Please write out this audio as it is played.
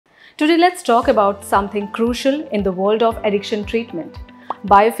Today let's talk about something crucial in the world of addiction treatment,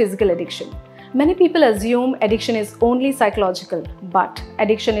 biophysical addiction. Many people assume addiction is only psychological, but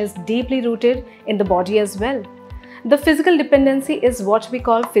addiction is deeply rooted in the body as well. The physical dependency is what we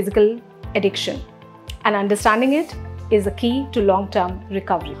call physical addiction, and understanding it is a key to long-term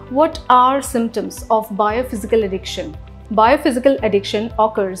recovery. What are symptoms of biophysical addiction? Biophysical addiction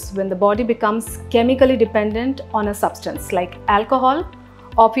occurs when the body becomes chemically dependent on a substance like alcohol,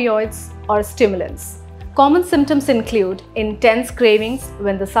 opioids, or stimulants. Common symptoms include intense cravings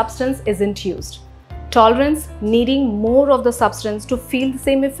when the substance isn't used, tolerance needing more of the substance to feel the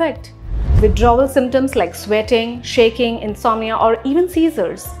same effect, withdrawal symptoms like sweating, shaking, insomnia, or even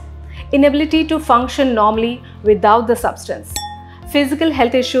seizures, inability to function normally without the substance, physical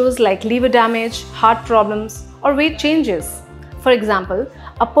health issues like liver damage, heart problems, or weight changes. For example,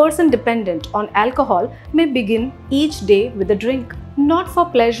 a person dependent on alcohol may begin each day with a drink, not for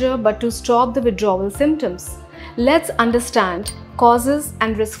pleasure but to stop the withdrawal symptoms. Let's understand causes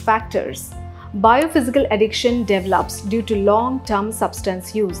and risk factors. Biophysical addiction develops due to long-term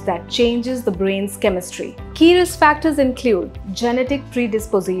substance use that changes the brain's chemistry. Key risk factors include genetic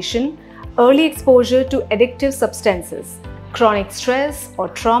predisposition, early exposure to addictive substances, chronic stress or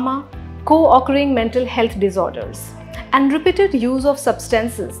trauma, co-occurring mental health disorders, and repeated use of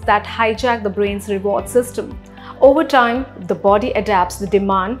substances that hijack the brain's reward system. Over time, the body adapts the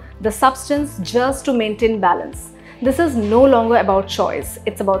demand the substance just to maintain balance. This is no longer about choice,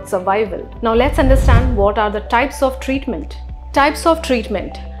 it's about survival. Now let's understand what are the types of treatment. Types of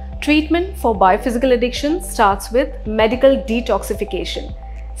treatment. Treatment for biophysical addiction starts with medical detoxification,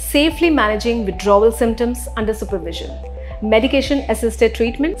 safely managing withdrawal symptoms under supervision. Medication-assisted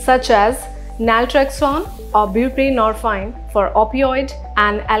treatment such as naltrexone or buprenorphine for opioid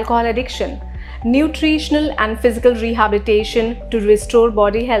and alcohol addiction. Nutritional and physical rehabilitation to restore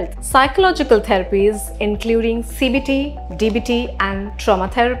body health. Psychological therapies including CBT, DBT, and trauma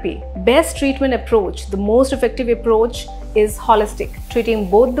therapy. Best treatment approach, the most effective approach is holistic, treating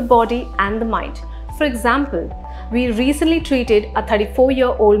both the body and the mind. For example, we recently treated a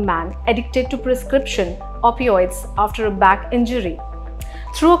 34-year-old man addicted to prescription opioids after a back injury.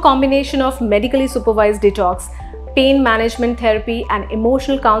 Through a combination of medically supervised detox, pain management therapy, and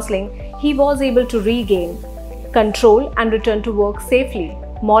emotional counseling, he was able to regain control and return to work safely.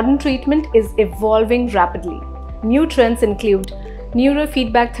 Modern treatment is evolving rapidly. New trends include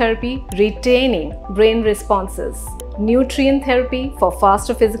neurofeedback therapy, retaining brain responses, nutrient therapy for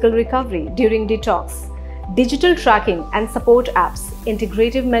faster physical recovery during detox, digital tracking and support apps,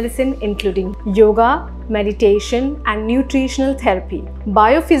 integrative medicine including yoga, meditation, and nutritional therapy.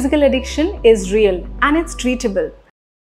 Biophysical addiction is real and it's treatable.